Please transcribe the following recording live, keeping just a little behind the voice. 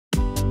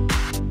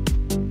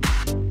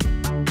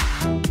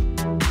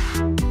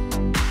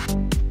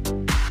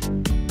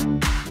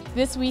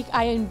This week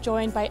I am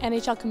joined by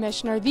NHL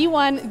Commissioner, the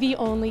one, the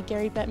only,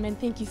 Gary Bettman.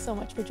 Thank you so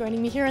much for joining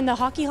me here in the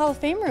Hockey Hall of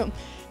Fame room.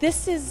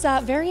 This is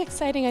very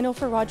exciting, I know,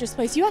 for Rogers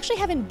Place. You actually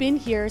haven't been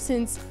here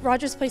since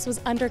Rogers Place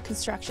was under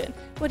construction.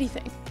 What do you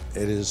think?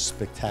 It is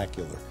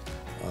spectacular.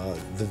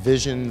 The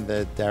vision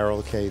that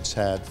Daryl Cates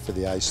had for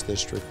the Ice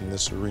District in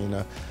this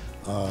arena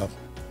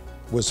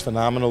was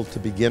phenomenal to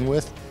begin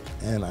with,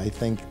 and I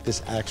think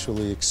this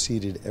actually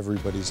exceeded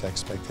everybody's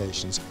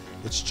expectations.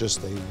 It's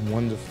just a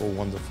wonderful,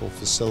 wonderful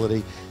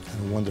facility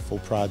and a wonderful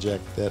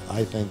project that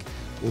I think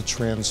will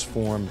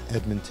transform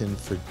Edmonton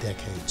for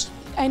decades.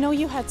 I know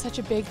you had such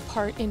a big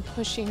part in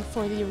pushing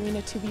for the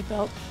arena to be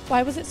built.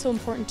 Why was it so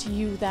important to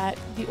you that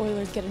the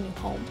Oilers get a new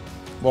home?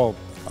 Well,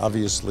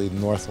 obviously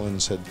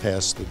Northlands had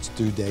passed its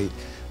due date.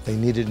 They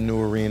needed a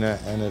new arena,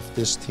 and if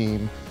this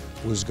team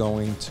was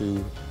going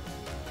to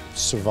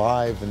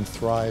survive and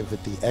thrive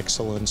at the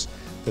excellence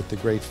that the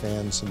great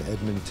fans in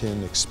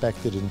Edmonton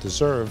expected and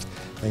deserved,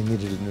 they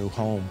needed a new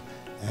home.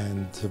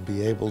 And to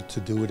be able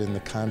to do it in the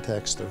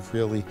context of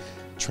really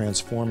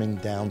transforming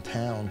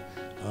downtown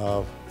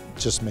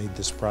just made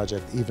this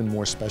project even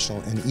more special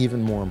and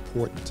even more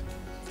important.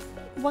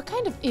 What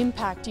kind of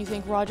impact do you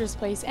think Rogers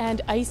Place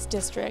and Ice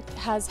District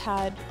has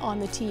had on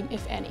the team,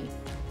 if any?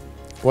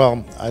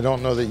 Well, I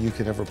don't know that you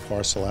can ever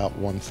parcel out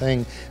one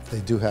thing. They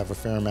do have a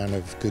fair amount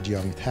of good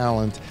young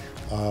talent,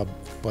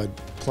 but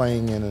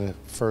playing in a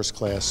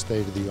first-class,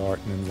 state-of-the-art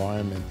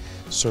environment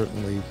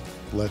certainly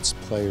lets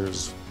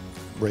players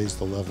raise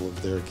the level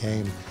of their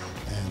game.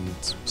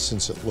 And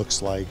since it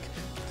looks like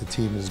the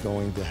team is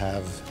going to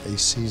have a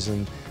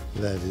season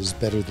that is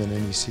better than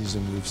any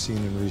season we've seen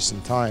in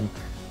recent time,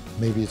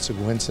 maybe it's a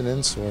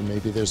coincidence, or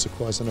maybe there's a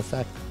cause and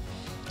effect.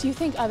 Do you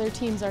think other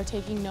teams are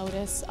taking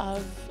notice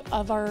of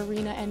our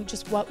arena and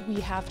just what we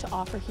have to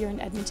offer here in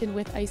Edmonton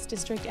with Ice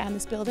District and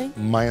this building?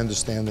 My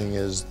understanding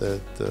is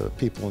that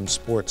people in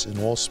sports, in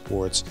all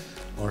sports,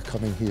 are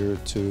coming here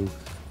to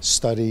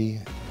study,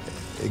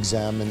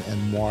 examine,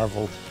 and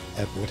marvel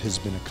at what has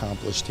been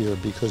accomplished here,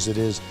 because it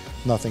is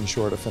nothing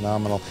short of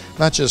phenomenal.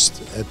 Not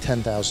just at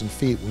 10,000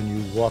 feet, when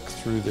you walk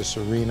through this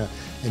arena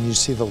and you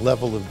see the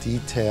level of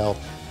detail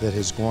that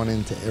has gone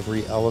into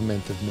every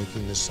element of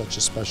making this such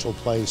a special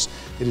place.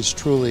 It is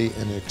truly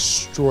an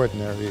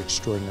extraordinary,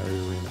 extraordinary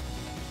arena.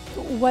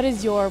 What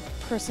is your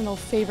personal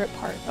favorite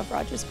part of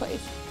Rogers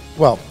Place?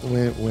 Well,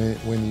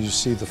 when you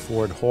see the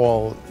Ford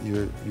Hall,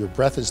 your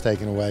breath is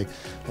taken away,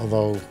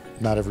 although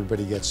not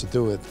everybody gets to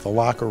do it. The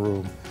locker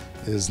room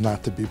is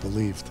not to be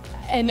believed.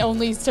 And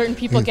only certain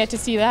people get to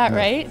see that,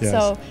 right? Yes.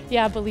 So,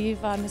 yeah, believe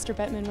Mr.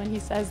 Bettman when he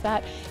says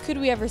that. Could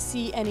we ever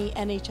see any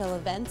NHL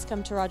events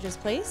come to Rogers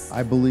Place?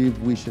 I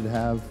believe we should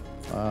have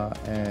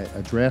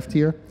a draft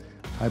here.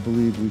 I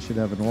believe we should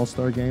have an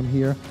All-Star game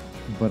here.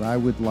 But I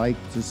would like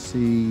to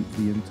see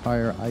the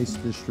entire Ice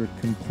District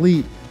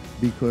complete,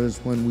 because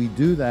when we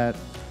do that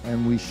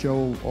and we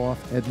show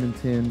off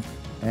Edmonton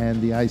and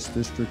the Ice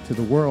District to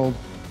the world,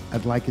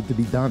 I'd like it to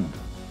be done.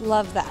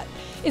 Love that.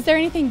 Is there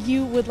anything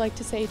you would like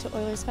to say to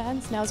Oilers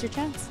fans? Now's your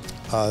chance.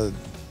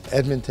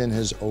 Edmonton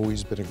has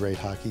always been a great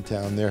hockey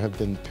town. There have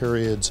been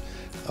periods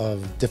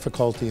of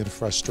difficulty and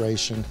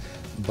frustration,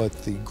 but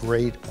the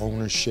great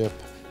ownership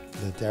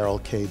that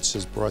Daryl Cates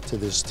has brought to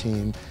this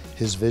team,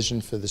 his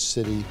vision for the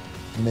city,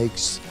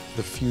 makes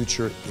the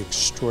future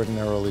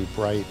extraordinarily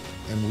bright,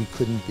 and we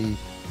couldn't be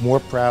more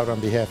proud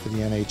on behalf of the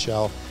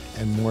NHL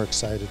and more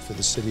excited for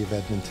the city of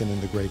Edmonton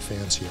and the great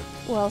fans here.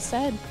 Well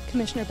said.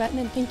 Commissioner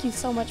Bettman, thank you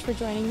so much for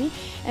joining me.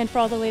 And for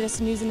all the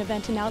latest news and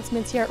event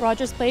announcements here at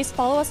Rogers Place,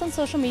 follow us on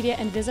social media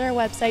and visit our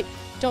website.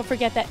 Don't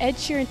forget that Ed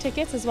Sheeran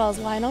tickets, as well as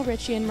Lionel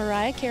Richie and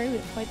Mariah Carey, we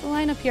have quite the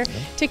lineup here. Yeah.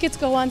 Tickets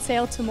go on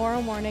sale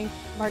tomorrow morning,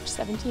 March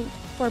 17th.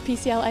 For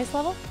PCL Ice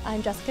Level,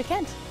 I'm Jessica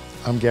Kent.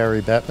 I'm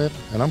Gary Bettman,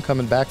 and I'm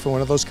coming back for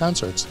one of those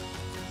concerts.